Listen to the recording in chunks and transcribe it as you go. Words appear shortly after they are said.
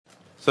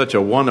Such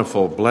a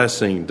wonderful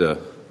blessing to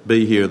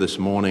be here this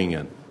morning,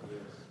 and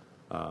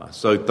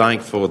so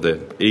thankful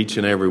that each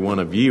and every one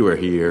of you are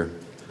here,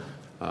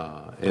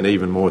 and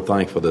even more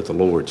thankful that the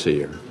Lord's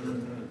here.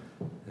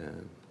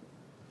 And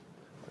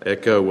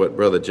echo what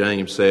Brother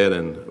James said,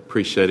 and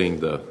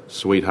appreciating the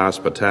sweet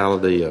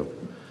hospitality of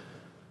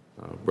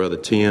Brother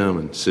Tim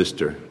and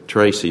Sister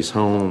Tracy's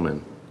home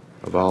and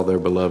of all their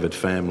beloved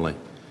family.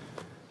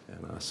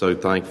 And so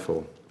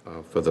thankful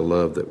for the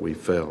love that we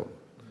felt.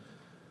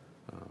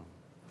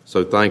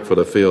 So thankful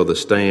to fill the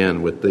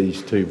stand with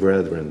these two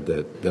brethren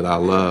that I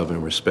love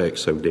and respect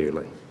so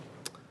dearly.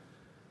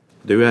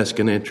 Do ask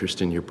an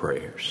interest in your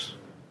prayers.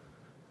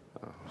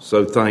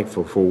 So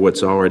thankful for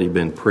what's already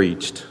been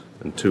preached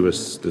to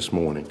us this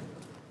morning.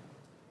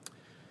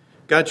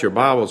 Got your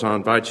Bibles? I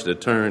invite you to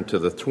turn to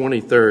the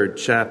 23rd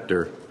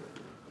chapter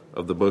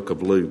of the book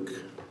of Luke.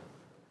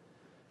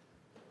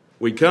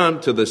 We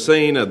come to the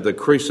scene of the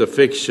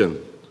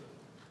crucifixion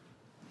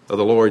of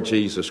the Lord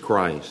Jesus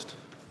Christ.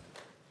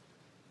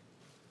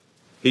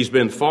 He's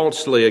been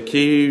falsely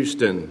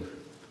accused, and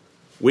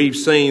we've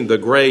seen the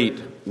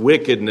great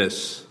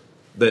wickedness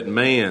that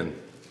man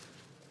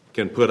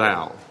can put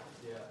out.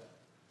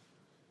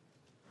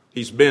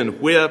 He's been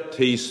whipped,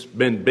 he's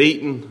been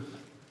beaten.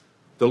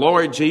 The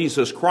Lord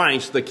Jesus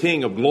Christ, the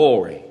King of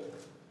glory,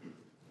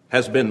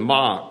 has been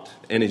mocked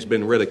and he's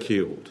been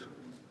ridiculed.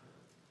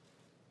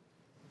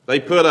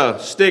 They put a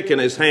stick in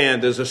his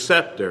hand as a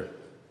scepter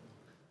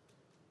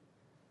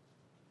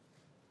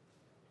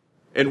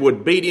and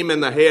would beat him in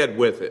the head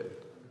with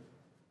it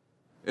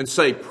and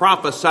say,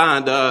 "Prophesy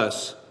unto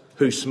us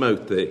who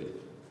smote thee."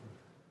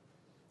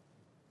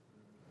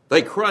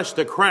 They crushed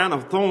a crown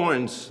of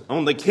thorns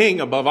on the King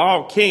above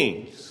all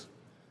kings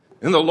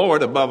and the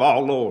Lord above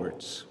all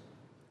lords.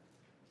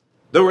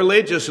 The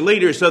religious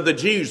leaders of the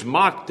Jews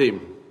mocked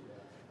him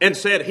and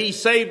said, "He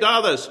saved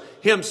others,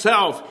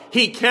 himself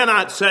he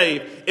cannot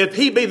save. If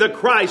he be the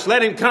Christ,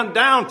 let him come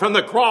down from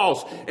the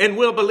cross and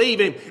we'll believe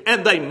him."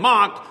 And they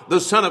mocked the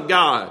Son of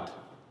God.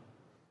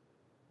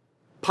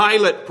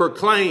 Pilate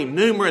proclaimed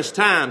numerous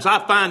times, "I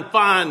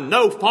find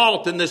no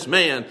fault in this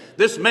man.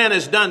 This man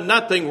has done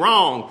nothing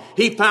wrong."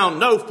 He found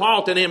no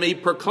fault in him. He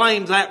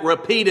proclaimed that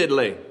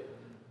repeatedly.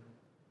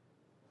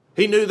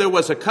 He knew there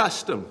was a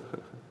custom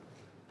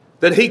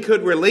that he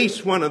could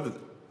release one of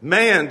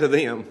man to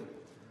them.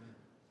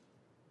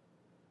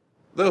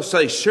 They'll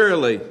say,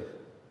 "Surely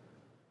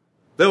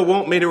they'll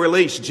want me to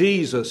release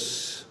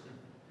Jesus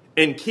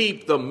and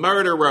keep the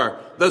murderer,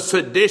 the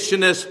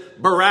seditionist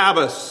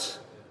Barabbas."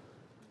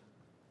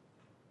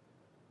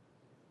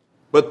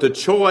 But the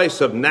choice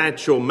of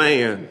natural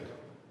man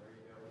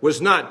was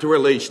not to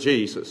release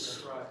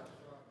Jesus.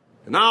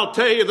 And I'll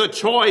tell you, the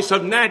choice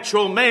of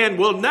natural man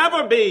will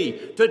never be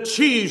to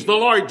choose the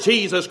Lord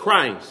Jesus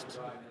Christ.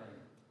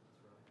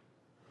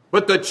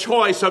 But the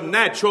choice of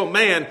natural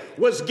man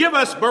was, "Give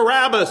us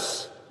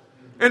Barabbas."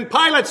 And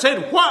Pilate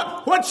said,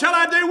 What shall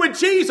I do with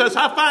Jesus?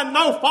 I find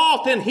no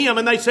fault in him.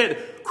 And they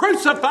said,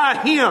 "Crucify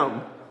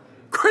him.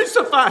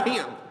 Crucify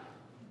him."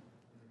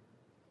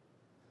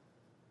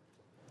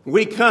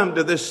 We come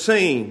to this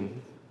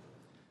scene.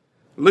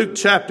 Luke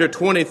chapter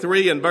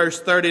 23 and verse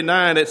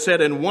 39, it said,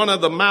 "And one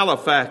of the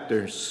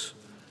malefactors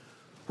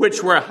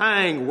which were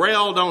hanged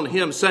railed on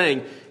him,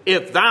 saying,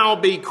 If thou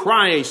be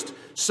Christ,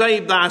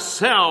 save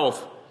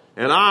thyself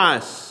and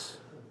us.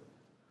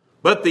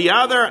 But the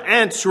other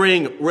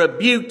answering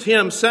rebuked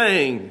him,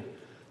 saying,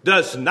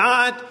 Does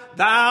not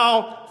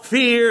thou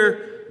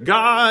fear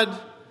God,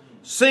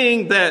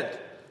 seeing that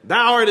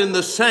thou art in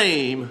the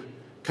same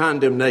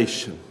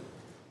condemnation?"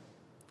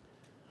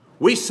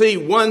 We see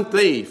one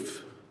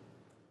thief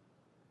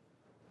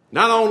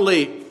not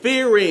only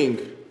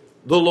fearing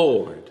the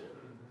Lord,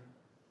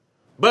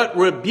 but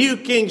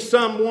rebuking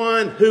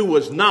someone who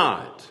was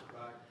not,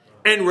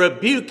 and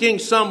rebuking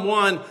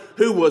someone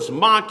who was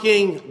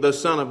mocking the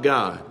Son of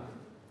God.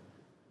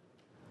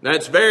 Now,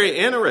 it's very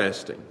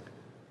interesting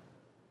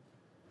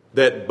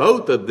that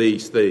both of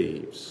these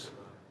thieves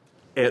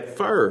at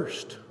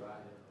first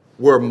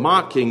were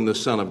mocking the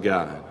Son of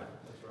God.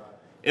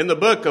 In the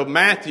book of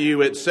Matthew,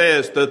 it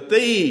says, "The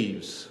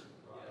thieves,"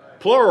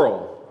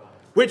 plural,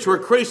 "which were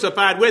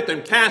crucified with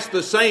him, cast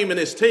the same in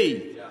his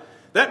teeth."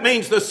 That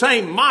means the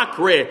same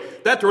mockery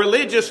that the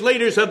religious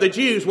leaders of the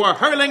Jews were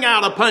hurling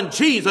out upon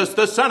Jesus,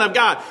 the Son of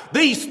God.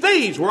 These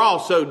thieves were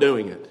also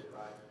doing it.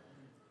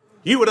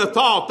 You would have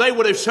thought they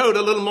would have showed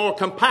a little more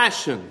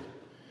compassion.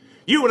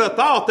 You would have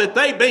thought that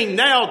they, being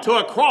nailed to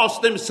a cross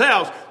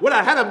themselves, would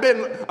have had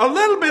been a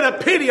little bit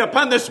of pity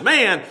upon this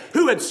man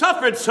who had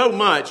suffered so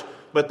much.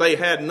 But they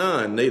had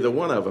none, neither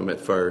one of them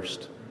at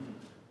first.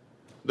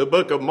 The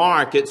book of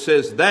Mark, it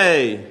says,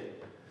 "They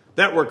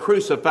that were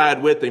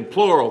crucified with him,"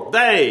 plural,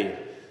 "they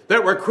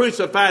that were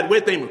crucified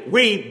with him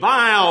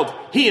reviled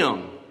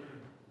him."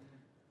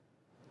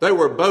 They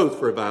were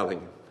both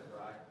reviling him.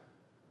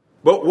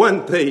 But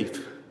one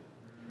thief,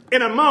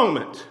 in a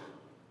moment,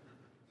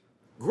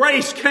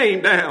 grace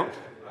came down.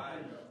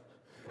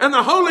 And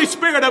the Holy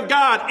Spirit of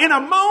God, in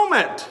a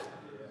moment,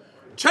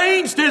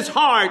 changed his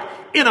heart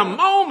in a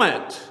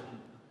moment.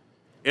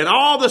 And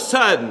all of a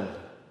sudden,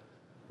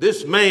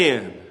 this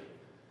man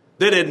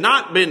that had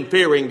not been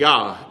fearing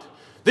God,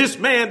 this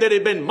man that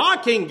had been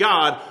mocking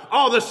God,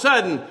 all of a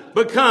sudden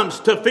becomes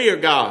to fear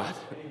God.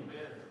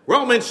 Amen.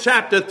 Romans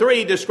chapter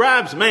 3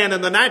 describes man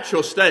in the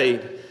natural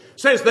state.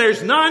 Says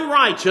there's none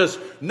righteous,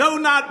 no,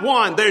 not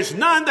one. There's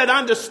none that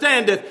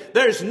understandeth.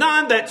 There's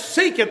none that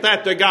seeketh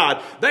after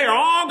God. They are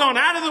all gone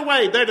out of the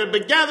way. They're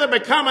together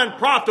become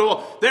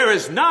unprofitable. There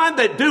is none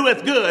that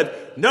doeth good,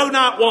 no,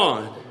 not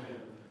one.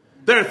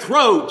 Their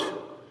throat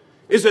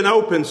is an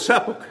open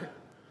sepulchre.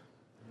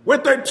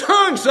 With their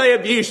tongues they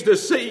have used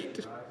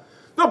deceit.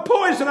 The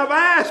poison of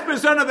asp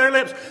is under their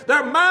lips.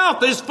 Their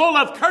mouth is full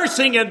of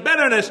cursing and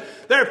bitterness.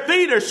 Their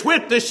feet are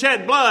swift to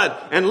shed blood.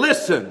 And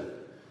listen,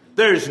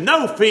 there's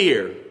no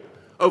fear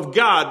of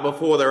God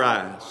before their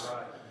eyes.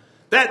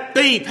 That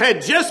thief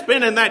had just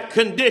been in that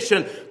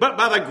condition, but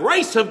by the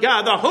grace of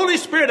God, the Holy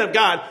Spirit of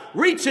God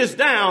reaches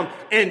down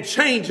and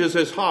changes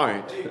his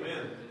heart.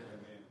 Amen.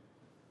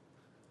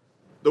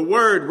 The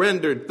word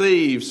rendered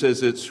thieves,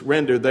 as it's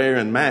rendered there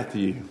in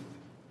Matthew,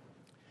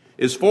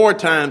 is 4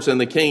 times in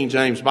the King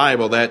James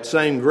Bible. That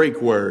same Greek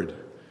word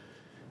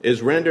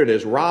is rendered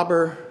as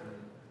robber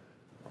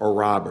or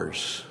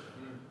robbers.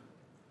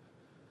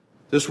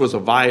 This was a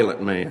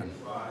violent man.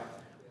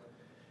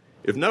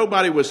 If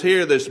nobody was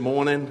here this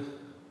morning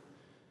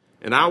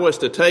and I was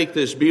to take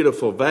this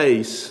beautiful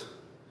vase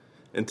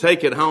and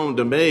take it home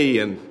to me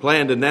and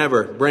plan to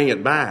never bring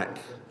it back,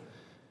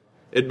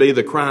 it'd be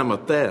the crime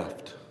of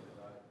theft.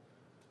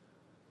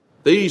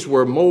 These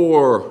were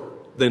more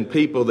than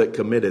people that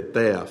committed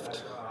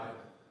theft.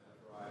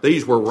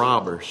 These were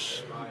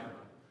robbers.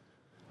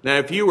 Now,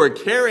 if you were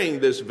carrying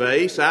this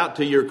vase out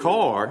to your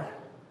car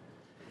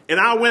and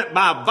I went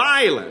by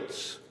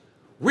violence,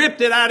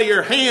 ripped it out of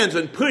your hands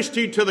and pushed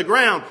you to the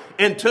ground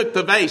and took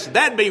the vase,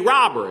 that'd be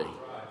robbery.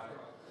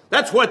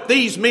 That's what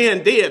these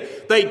men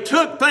did. They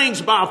took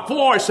things by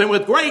force, and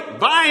with great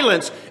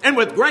violence and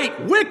with great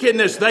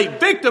wickedness, they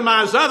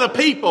victimized other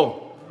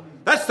people.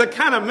 That's the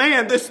kind of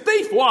man this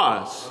thief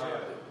was.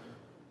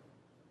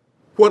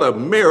 What a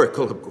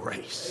miracle of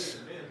grace.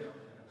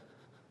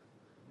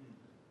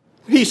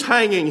 He's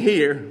hanging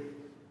here.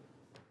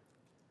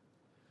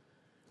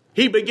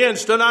 He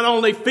begins to not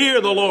only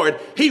fear the Lord,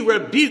 he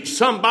rebukes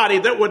somebody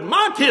that would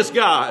mock his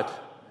God.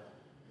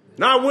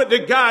 Now, would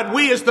to God,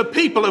 we as the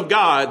people of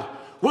God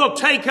will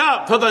take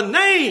up for the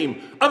name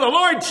of the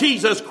Lord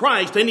Jesus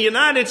Christ in the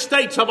United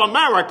States of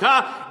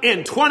America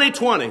in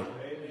 2020. Amen.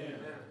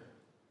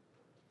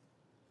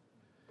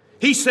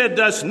 He said,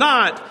 does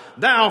not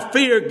thou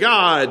fear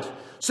God,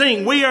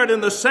 seeing we are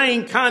in the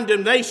same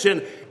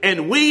condemnation,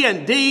 and we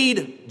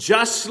indeed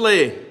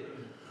justly.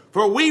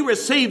 For we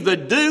receive the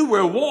due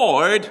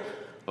reward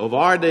of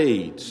our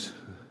deeds.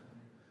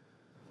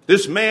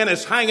 This man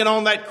is hanging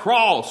on that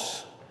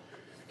cross.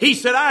 He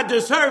said, I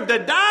deserve to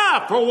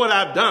die for what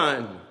I've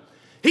done.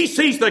 He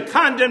sees the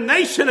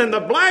condemnation and the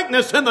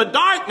blackness and the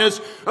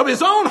darkness of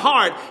his own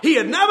heart. He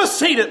had never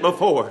seen it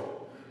before,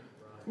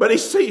 but he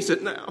sees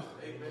it now.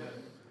 Amen.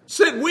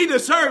 Said, we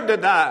deserve to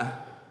die.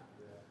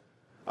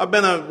 I've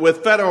been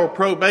with federal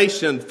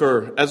probation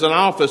as an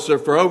officer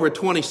for over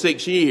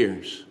 26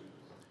 years.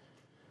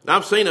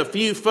 I've seen a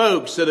few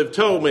folks that have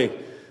told me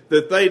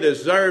that they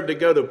deserve to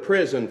go to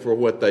prison for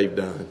what they've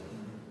done.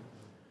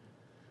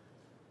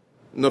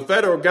 And the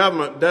federal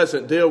government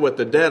doesn't deal with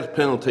the death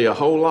penalty a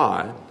whole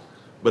lot,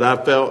 but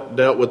I've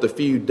dealt with a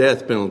few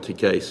death penalty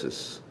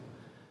cases.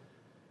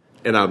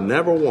 And I've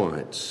never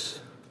once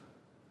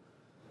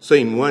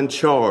seen one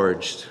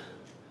charged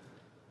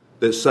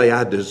that say,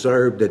 I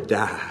deserve to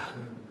die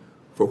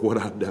for what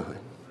I've done.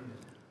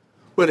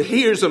 But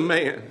here's a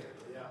man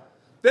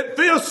that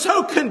feels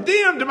so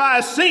condemned by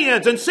his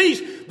sins and sees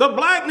the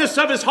blackness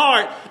of his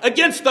heart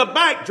against the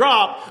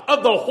backdrop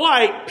of the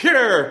white,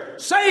 pure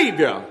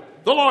Savior,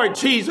 the Lord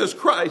Jesus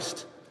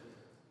Christ.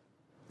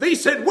 He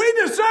said, we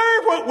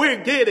deserve what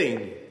we're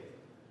getting.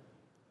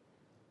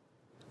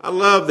 I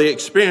love the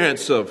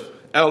experience of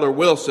Elder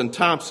Wilson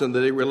Thompson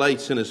that he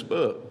relates in his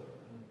book.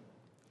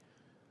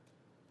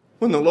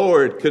 When the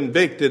Lord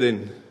convicted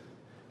and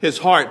his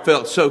heart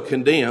felt so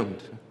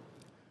condemned,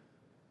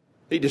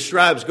 he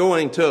describes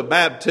going to a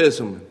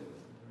baptism.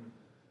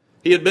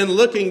 He had been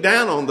looking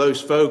down on those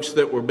folks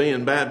that were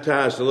being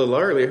baptized a little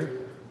earlier.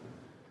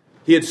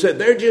 He had said,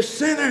 they're just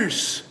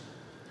sinners.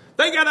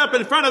 They got up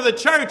in front of the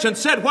church and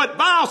said what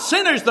vile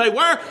sinners they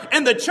were,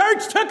 and the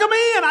church took them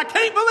in. I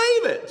can't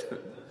believe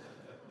it.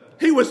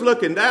 He was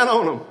looking down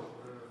on them.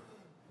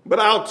 But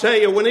I'll tell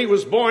you, when he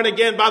was born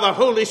again by the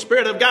Holy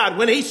Spirit of God,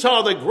 when he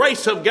saw the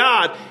grace of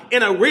God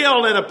in a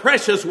real and a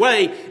precious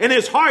way, and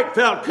his heart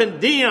felt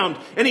condemned,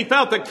 and he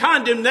felt the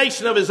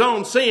condemnation of his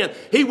own sin,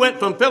 he went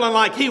from feeling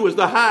like he was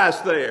the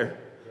highest there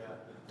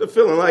to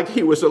feeling like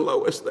he was the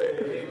lowest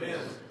there. Amen.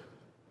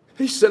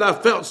 He said, I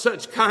felt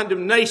such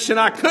condemnation.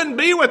 I couldn't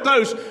be with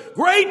those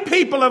great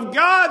people of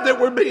God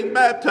that were being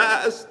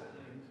baptized.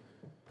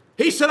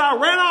 He said, I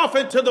ran off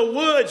into the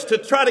woods to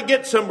try to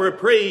get some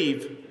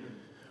reprieve.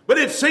 But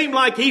it seemed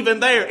like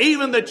even there,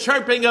 even the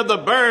chirping of the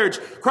birds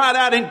cried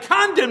out in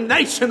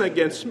condemnation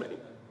against me.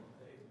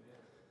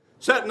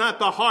 Set not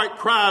the heart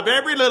cry of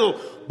every little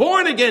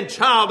born-again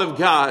child of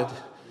God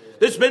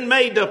that's been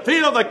made to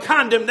feel the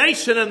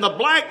condemnation and the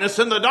blackness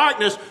and the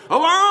darkness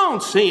of our own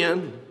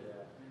sin.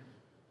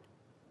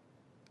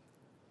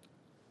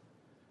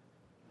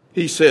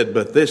 He said,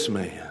 but this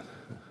man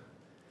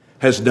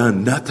has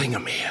done nothing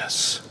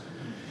amiss.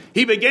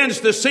 He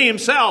begins to see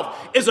himself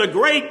as a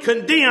great,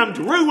 condemned,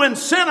 ruined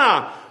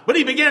sinner. But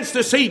he begins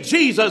to see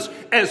Jesus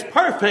as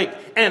perfect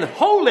and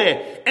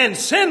holy and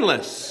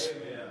sinless.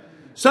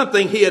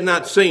 Something he had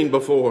not seen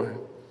before.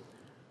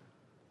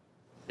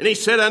 And he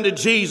said unto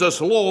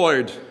Jesus,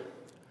 Lord,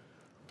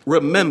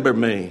 remember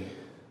me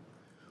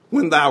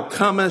when thou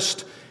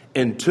comest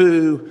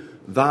into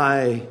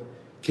thy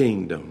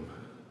kingdom.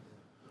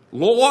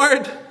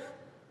 Lord,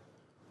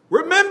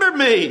 remember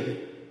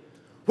me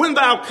when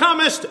thou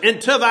comest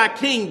into thy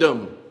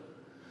kingdom.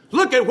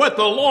 Look at what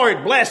the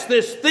Lord blessed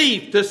this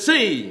thief to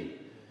see.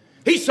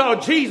 He saw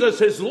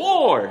Jesus as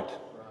Lord.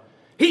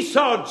 He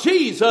saw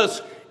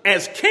Jesus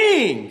as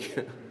King.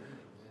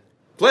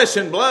 Flesh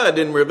and blood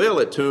didn't reveal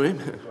it to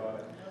him.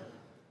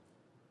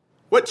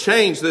 What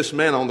changed this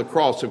man on the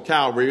cross of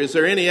Calvary? Is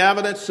there any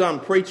evidence some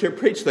preacher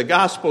preached the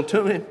gospel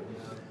to him?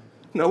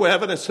 No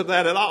evidence of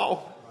that at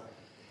all.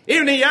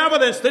 Any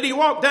evidence that he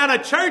walked down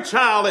a church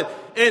aisle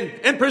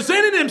and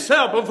presented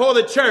himself before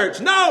the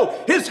church? No,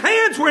 his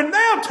hands were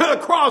nailed to a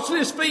cross and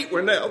his feet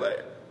were nailed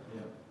there.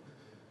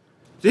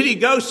 Did he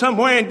go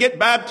somewhere and get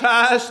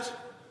baptized?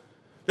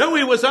 No,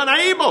 he was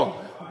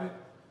unable.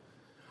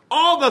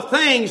 All the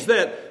things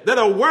that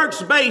a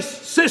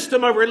works-based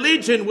system of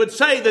religion would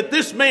say that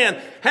this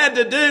man had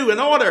to do in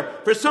order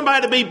for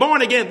somebody to be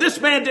born again, this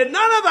man did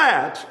none of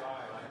that.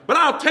 But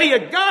I'll tell you,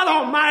 God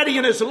Almighty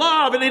in His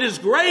love and in His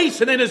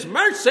grace and in His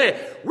mercy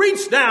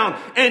reached down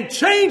and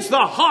changed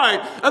the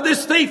heart of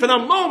this thief in a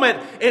moment,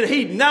 and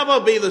he'd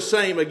never be the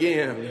same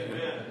again.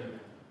 Amen.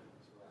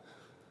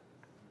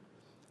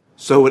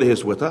 So it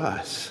is with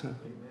us.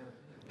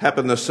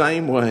 Happened the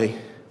same way.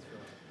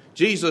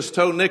 Jesus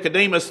told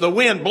Nicodemus, the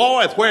wind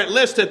bloweth where it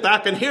listeth, thou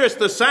can hearest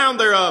the sound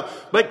thereof,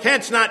 but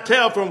canst not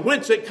tell from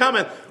whence it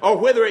cometh or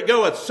whither it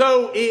goeth.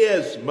 So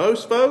is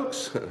most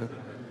folks.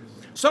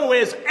 So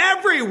is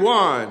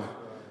everyone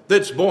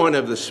that's born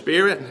of the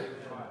Spirit.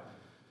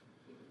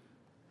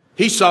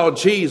 He saw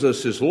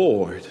Jesus as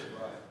Lord.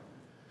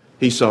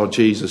 He saw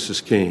Jesus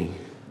as King.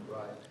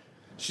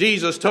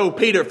 Jesus told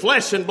Peter,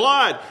 flesh and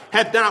blood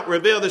hath not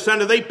revealed this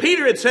unto thee.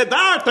 Peter had said,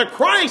 thou art the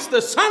Christ,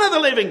 the Son of the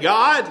living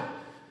God.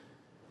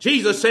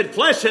 Jesus said,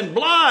 flesh and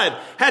blood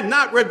had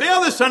not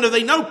revealed this unto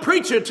thee. No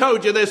preacher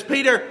told you this,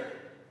 Peter.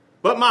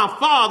 But my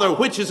Father,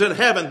 which is in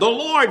heaven, the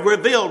Lord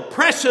revealed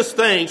precious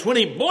things when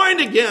He born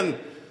again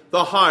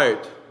the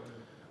heart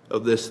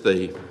of this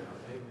thief.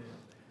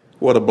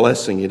 What a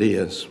blessing it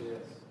is.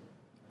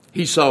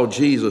 He saw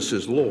Jesus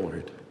as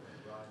Lord.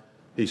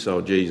 He saw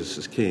Jesus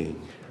as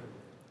King.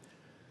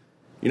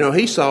 You know,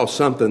 he saw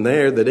something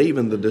there that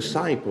even the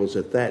disciples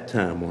at that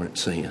time weren't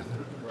seeing.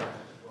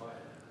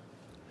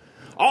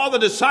 All the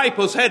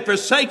disciples had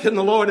forsaken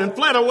the Lord and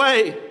fled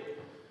away.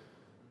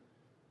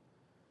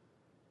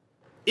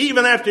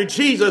 Even after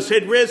Jesus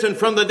had risen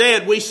from the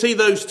dead, we see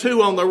those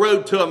two on the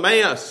road to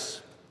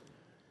Emmaus.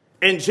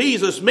 And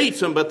Jesus meets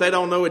them, but they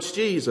don't know it's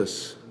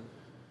Jesus.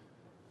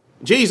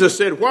 Jesus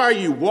said, why are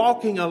you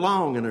walking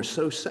along and are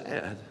so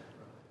sad?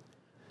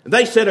 And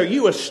they said, are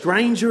you a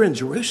stranger in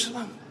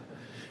Jerusalem?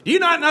 Do you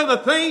not know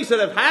the things that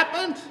have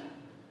happened?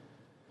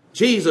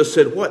 Jesus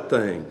said, what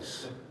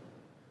things?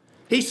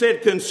 He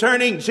said,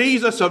 concerning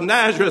Jesus of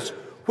Nazareth,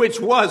 which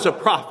was a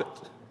prophet.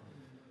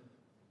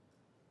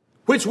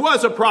 Which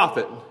was a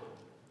prophet.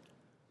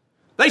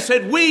 They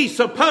said, we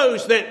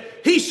suppose that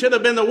he should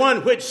have been the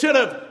one which should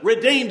have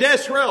redeemed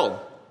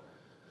Israel.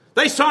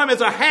 They saw him as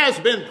a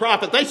has-been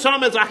prophet. They saw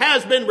him as a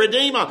has-been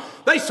redeemer.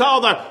 They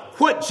saw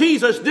what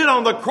Jesus did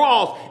on the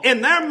cross.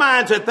 In their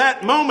minds at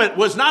that moment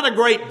was not a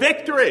great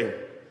victory.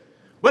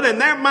 But in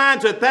their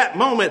minds at that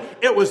moment,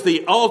 it was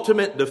the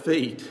ultimate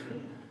defeat.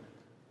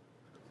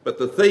 But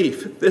the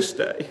thief this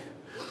day,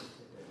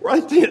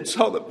 right then,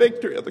 saw the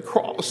victory of the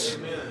cross.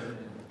 Amen.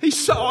 He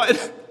saw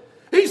it.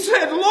 He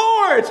said,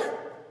 Lord,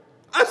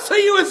 I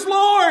see you as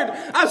Lord.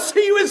 I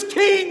see you as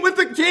King with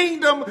the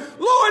kingdom.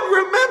 Lord,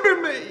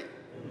 remember me.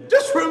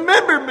 Just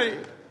remember me.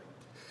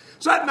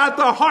 Is that not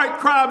the heart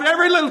cry of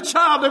every little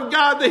child of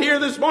God to hear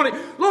this morning?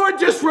 Lord,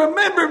 just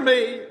remember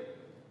me.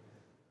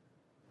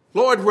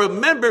 Lord,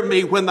 remember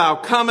me when thou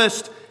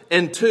comest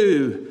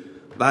into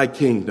thy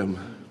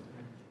kingdom.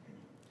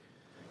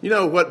 You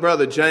know what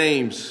Brother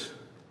James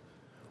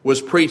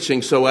was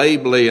preaching so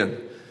ably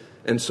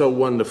and so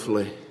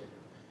wonderfully?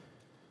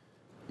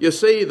 You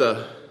see,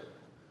 the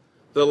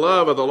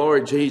love of the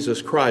Lord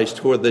Jesus Christ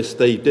toward this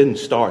thief didn't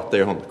start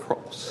there on the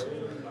cross.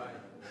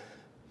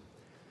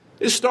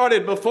 It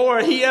started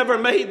before he ever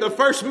made the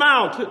first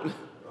mountain.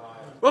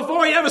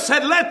 Before he ever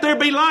said, let there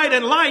be light,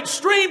 and light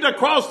streamed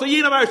across the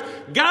universe.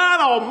 God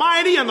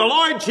Almighty and the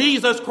Lord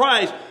Jesus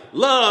Christ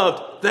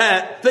loved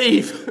that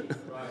thief.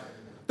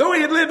 Though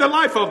he had lived a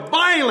life of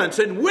violence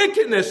and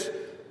wickedness,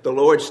 the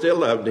Lord still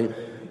loved him.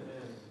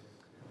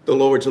 The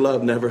Lord's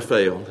love never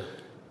failed.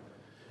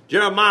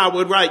 Jeremiah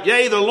would write,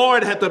 "Yea, the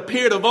Lord hath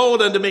appeared of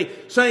old unto me,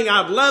 saying,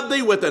 I've loved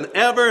thee with an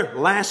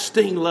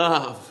everlasting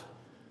love.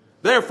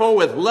 Therefore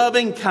with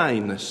loving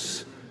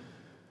kindness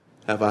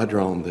have I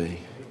drawn thee."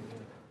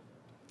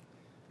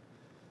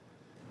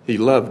 He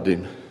loved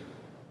him,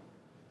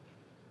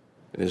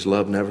 and his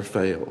love never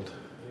failed.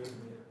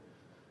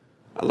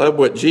 I love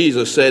what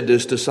Jesus said to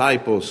his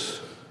disciples,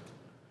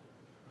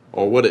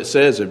 or what it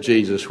says of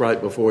Jesus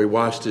right before he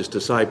washed his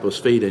disciples'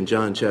 feet in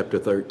John chapter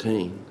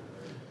 13.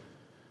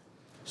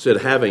 He said,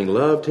 having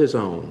loved his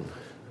own,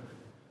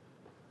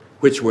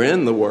 which were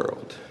in the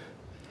world,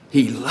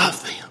 he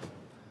loved them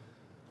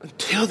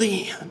until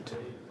the end.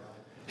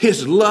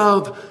 His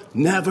love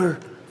never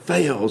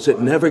fails. It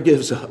never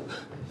gives up.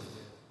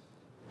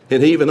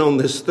 And even on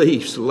this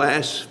thief's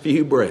last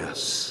few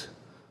breaths,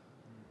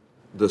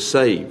 the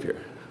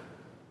Savior,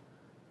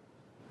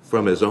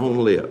 from his own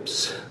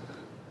lips,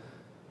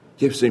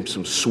 gives him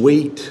some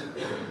sweet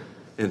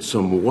and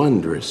some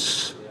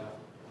wondrous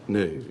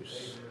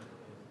news.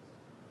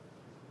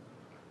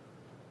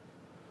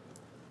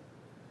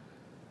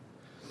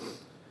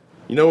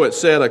 You know, it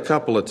said a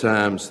couple of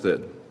times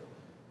that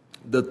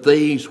the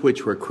thieves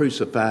which were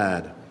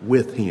crucified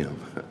with him.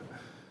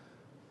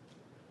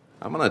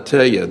 I'm going to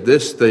tell you,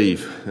 this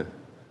thief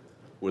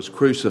was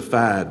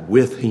crucified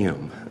with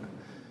him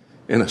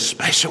in a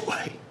special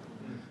way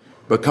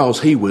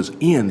because he was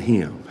in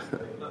him.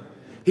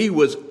 He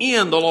was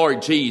in the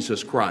Lord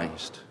Jesus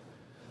Christ.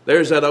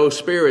 There's that old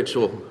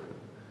spiritual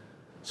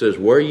says,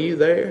 were you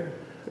there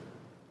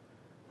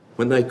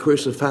when they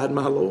crucified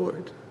my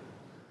Lord?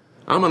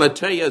 I'm going to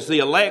tell you, as the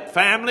elect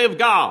family of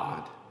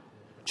God,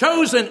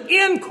 chosen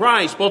in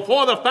Christ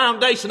before the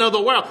foundation of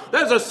the world,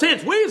 there's a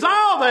sense we's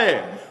all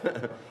there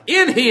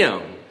in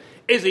him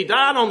as he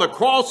died on the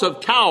cross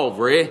of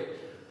Calvary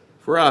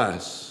for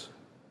us.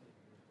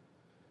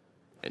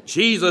 And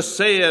Jesus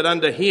said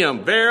unto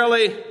him,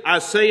 verily I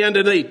say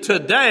unto thee,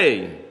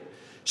 today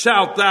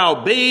shalt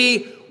thou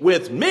be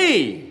with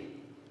me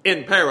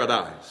in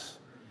paradise.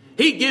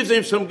 He gives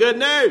him some good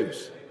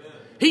news.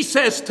 He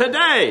says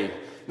today,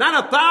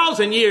 not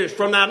 1,000 years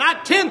from now,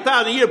 not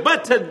 10,000 years,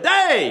 but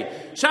today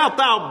shalt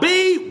thou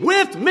be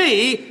with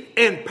me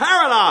in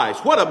paradise.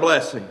 What a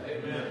blessing.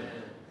 Amen.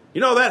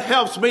 You know, that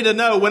helps me to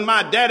know when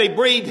my daddy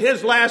breathed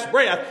his last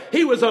breath,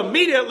 he was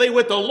immediately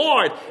with the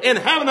Lord in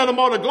heaven and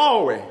immortal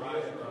glory.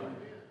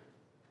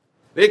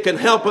 It can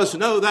help us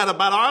know that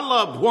about our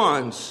loved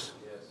ones,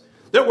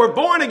 that were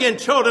born again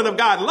children of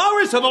God,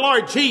 lovers of the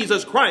Lord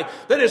Jesus Christ,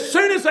 that as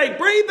soon as they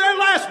breathed their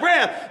last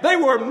breath, they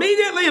were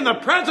immediately in the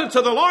presence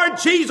of the Lord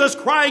Jesus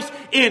Christ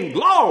in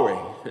glory.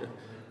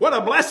 What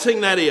a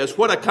blessing that is.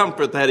 What a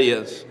comfort that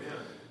is.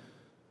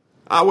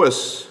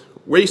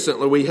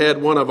 Recently we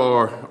had one of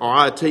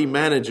our IT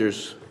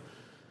managers'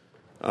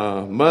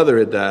 mother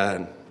had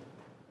died,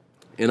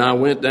 and I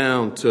went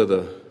down to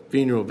the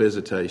funeral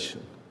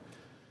visitation.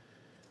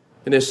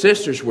 And his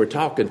sisters were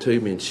talking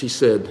to me, and she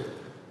said,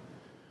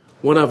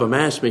 one of them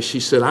asked me, she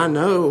said, I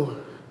know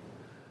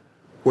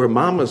where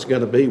Mama's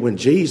going to be when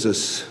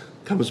Jesus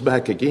comes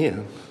back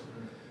again.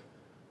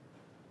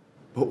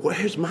 But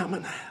where's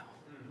Mama now?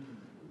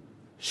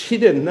 She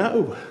didn't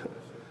know.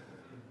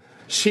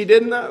 She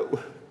didn't know.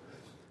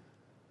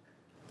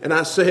 And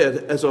I said,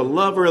 as a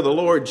lover of the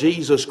Lord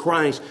Jesus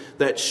Christ,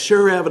 that's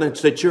sure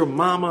evidence that your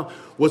mama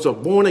was a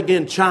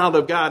born-again child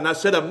of God. And I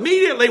said,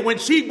 immediately when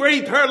she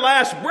breathed her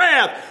last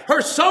breath,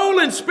 her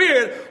soul and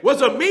spirit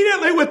was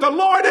immediately with the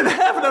Lord in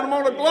heaven and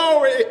immortal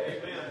glory.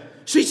 Amen.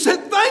 She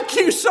said, thank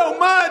you so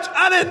much.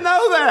 I didn't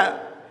know that.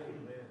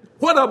 Amen.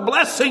 What a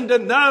blessing to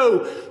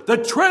know the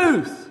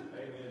truth.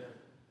 Amen.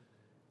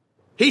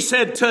 He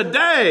said,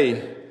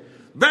 today,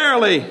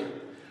 verily,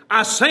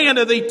 I say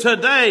unto thee,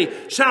 today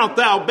shalt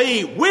thou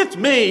be with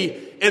me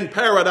in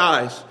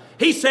paradise.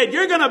 He said,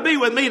 you're going to be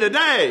with me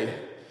today.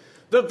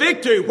 The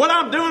victory, what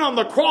I'm doing on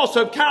the cross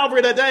of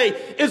Calvary today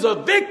is a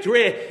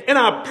victory, and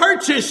I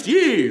purchased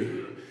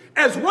you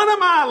as one of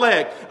my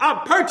elect.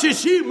 I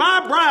purchased you,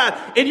 my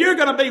bride, and you're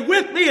going to be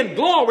with me in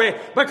glory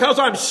because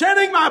I'm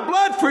shedding my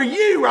blood for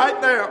you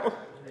right now.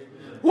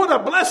 What a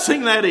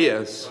blessing that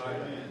is.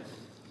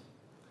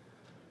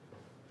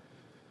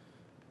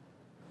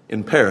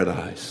 In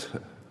paradise.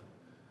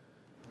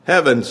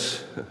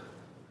 Heaven's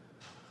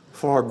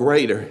far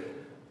greater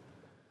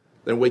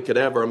than we could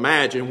ever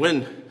imagine.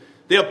 When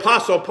the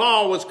Apostle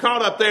Paul was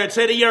caught up there and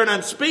said, he heard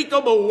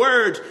unspeakable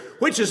words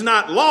which is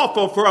not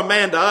lawful for a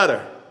man to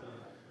utter.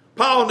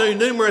 Paul knew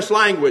numerous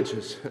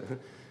languages.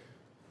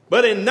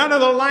 But in none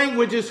of the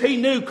languages he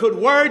knew could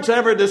words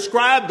ever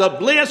describe the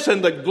bliss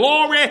and the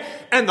glory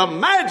and the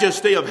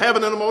majesty of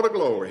heaven and immortal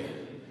glory.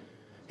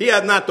 He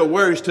had not the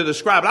words to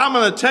describe it. I'm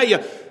going to tell you,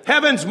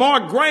 heaven's more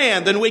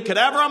grand than we could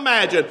ever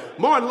imagine,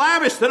 more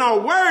lavish than our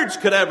words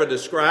could ever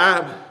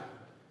describe.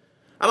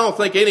 I don't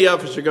think any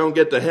of us are going to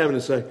get to heaven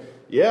and say,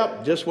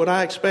 yep, just what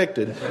I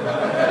expected.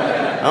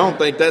 I don't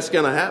think that's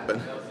going to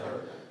happen.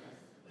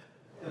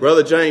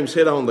 Brother James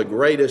hit on the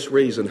greatest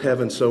reason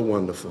heaven's so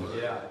wonderful.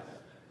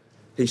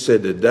 He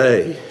said,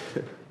 today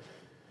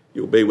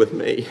you'll be with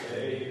me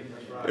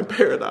in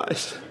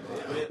paradise.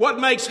 What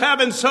makes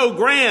heaven so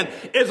grand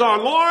is our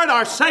Lord,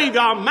 our Savior,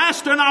 our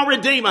Master, and our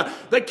Redeemer,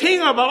 the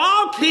King of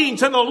all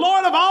kings and the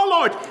Lord of all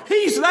lords.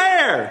 He's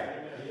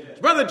there.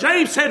 Brother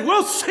James said,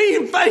 we'll see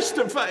him face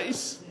to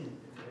face.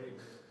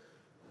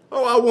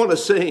 Oh, I want to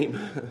see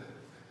him.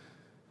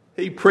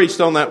 He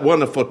preached on that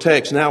wonderful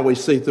text, now we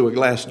see through a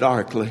glass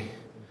darkly.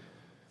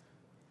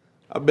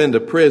 I've been to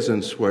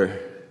prisons where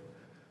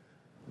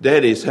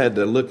daddies had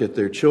to look at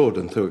their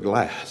children through a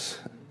glass.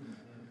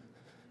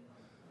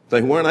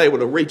 They weren't able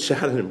to reach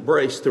out and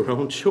embrace their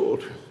own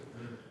children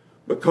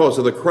because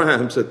of the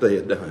crimes that they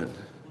had done.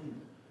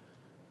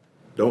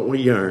 Don't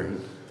we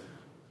yearn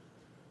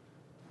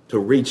to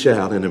reach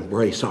out and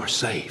embrace our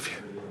Savior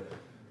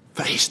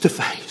face to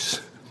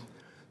face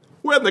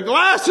when the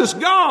glass is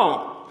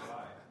gone?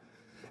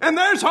 And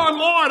there's our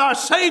Lord, our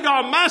Savior,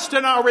 our Master,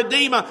 and our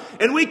Redeemer.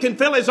 And we can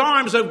feel his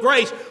arms of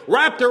grace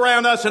wrapped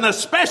around us in a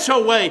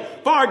special way,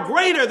 far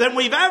greater than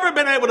we've ever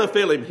been able to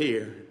feel him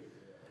here.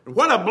 And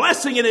what a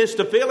blessing it is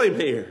to feel him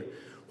here.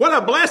 What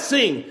a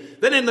blessing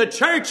that in the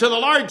church of the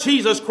Lord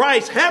Jesus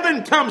Christ,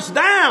 heaven comes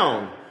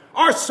down,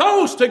 our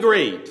souls to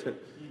greet,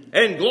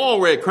 and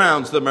glory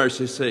crowns the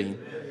mercy seat.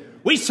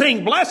 We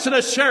sing, blessed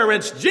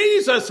assurance,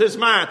 Jesus is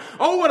mine.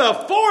 Oh, what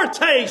a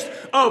foretaste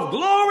of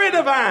glory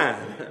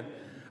divine.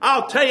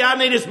 I'll tell you, I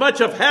need as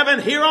much of heaven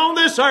here on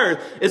this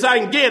earth as I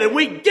can get. And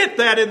we get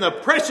that in the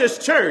precious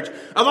church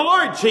of the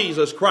Lord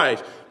Jesus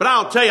Christ. But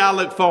I'll tell you, I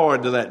look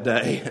forward to that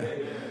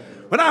day.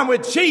 When I'm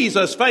with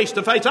Jesus face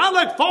to face, I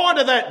look forward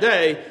to that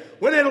day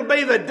when it'll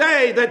be the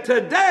day that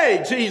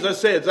today Jesus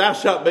says, thou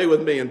shalt be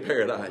with me in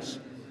paradise.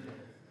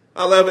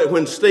 I love it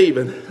when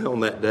Stephen,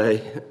 on that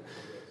day,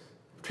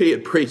 he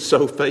had preached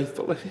so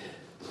faithfully.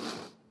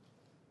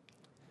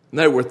 And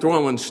they were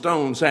throwing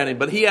stones at him.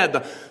 But he had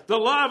the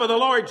love of the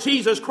Lord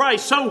Jesus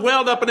Christ so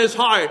welled up in his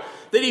heart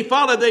that he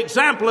followed the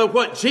example of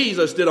what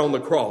Jesus did on the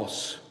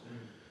cross.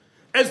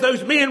 As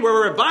those men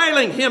were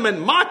reviling him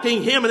and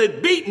mocking him and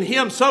had beaten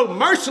him so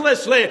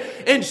mercilessly.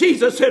 And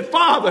Jesus said,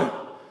 Father,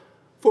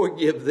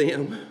 forgive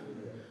them,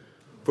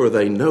 for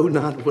they know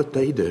not what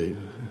they do.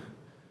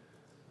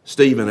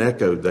 Stephen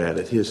echoed that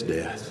at his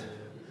death.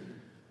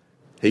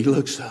 He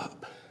looks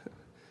up.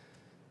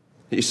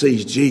 He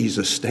sees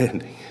Jesus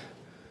standing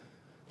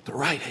at the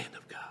right hand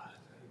of God.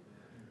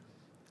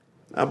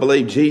 I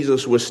believe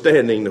Jesus was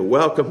standing to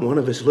welcome one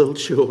of his little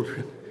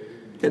children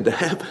into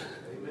heaven.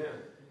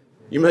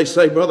 You may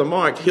say, Brother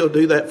Mark, he'll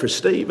do that for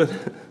Stephen,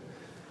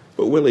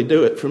 but will he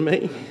do it for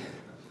me?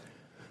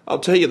 I'll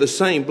tell you, the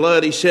same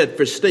blood he shed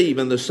for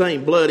Stephen, the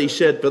same blood he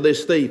shed for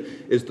this thief,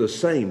 is the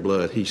same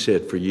blood he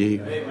shed for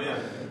you.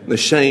 Amen. The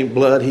same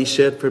blood he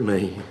shed for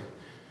me.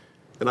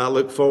 And I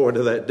look forward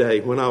to that day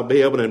when I'll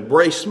be able to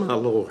embrace my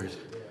Lord.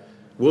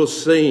 We'll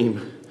see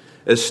him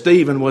as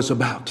Stephen was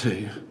about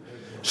to,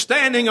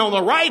 standing on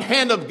the right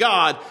hand of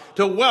God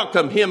to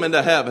welcome him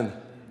into heaven.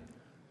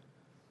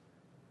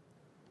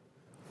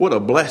 What a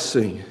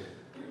blessing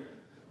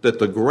that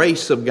the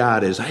grace of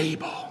God is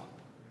able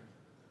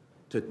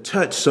to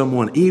touch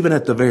someone even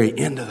at the very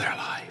end of their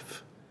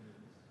life.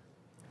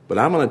 But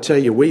I'm going to tell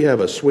you, we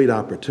have a sweet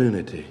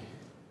opportunity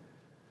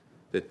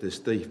that this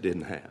thief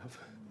didn't have.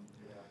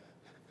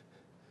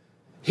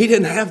 He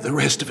didn't have the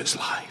rest of his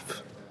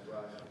life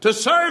to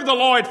serve the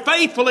Lord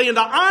faithfully and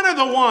to honor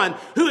the one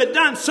who had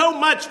done so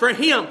much for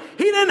him.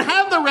 He didn't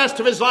have the rest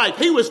of his life.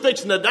 He was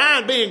fixing to die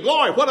and be in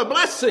glory. What a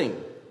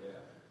blessing.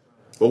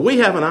 Well, we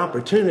have an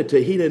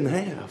opportunity he didn't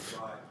have.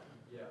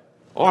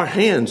 Our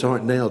hands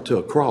aren't nailed to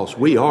a cross.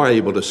 We are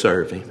able to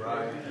serve him.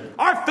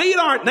 Our feet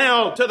aren't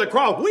nailed to the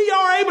cross. We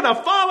are able to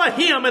follow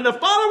him and to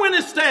follow in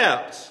his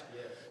steps,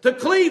 to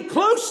cleave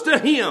close to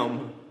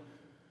him.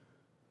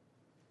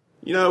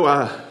 You know,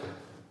 I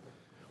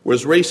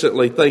was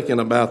recently thinking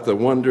about the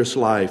wondrous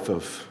life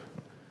of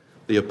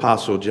the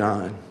Apostle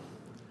John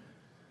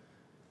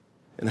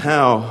and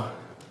how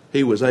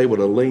he was able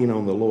to lean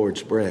on the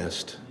Lord's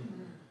breast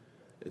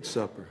at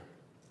supper.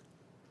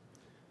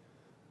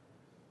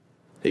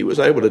 He was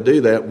able to do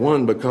that,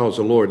 one, because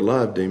the Lord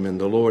loved him and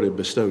the Lord had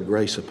bestowed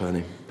grace upon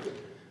him.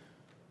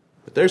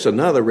 But there's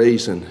another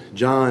reason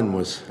John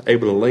was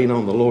able to lean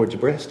on the Lord's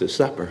breast at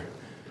supper.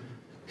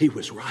 He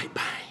was right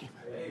by him.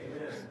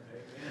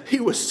 He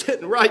was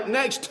sitting right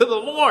next to the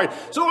Lord.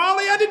 So all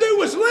he had to do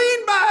was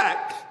lean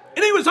back.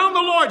 And he was on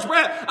the Lord's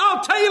breast.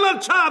 I'll tell you, little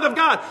child of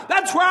God,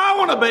 that's where I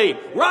want to be.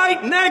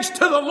 Right next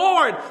to the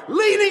Lord,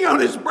 leaning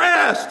on his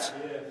breast.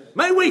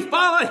 May we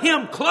follow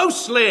him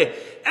closely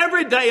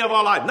every day of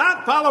our life.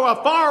 Not follow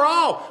afar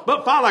off,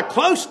 but follow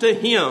close to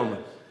him.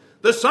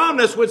 The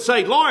psalmist would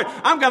say, Lord,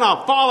 I'm going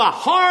to follow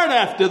hard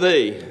after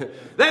thee.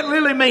 That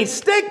literally means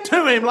stick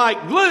to him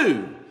like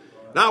glue.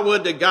 And I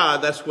would to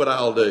God, that's what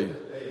I'll do.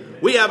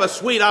 We have a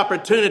sweet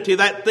opportunity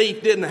that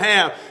thief didn't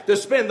have to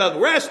spend the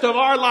rest of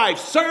our life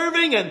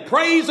serving and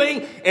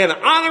praising and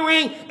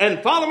honoring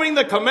and following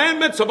the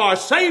commandments of our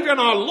Savior and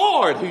our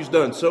Lord who's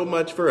done so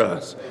much for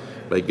us.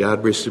 May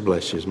God richly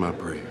bless you is my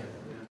prayer.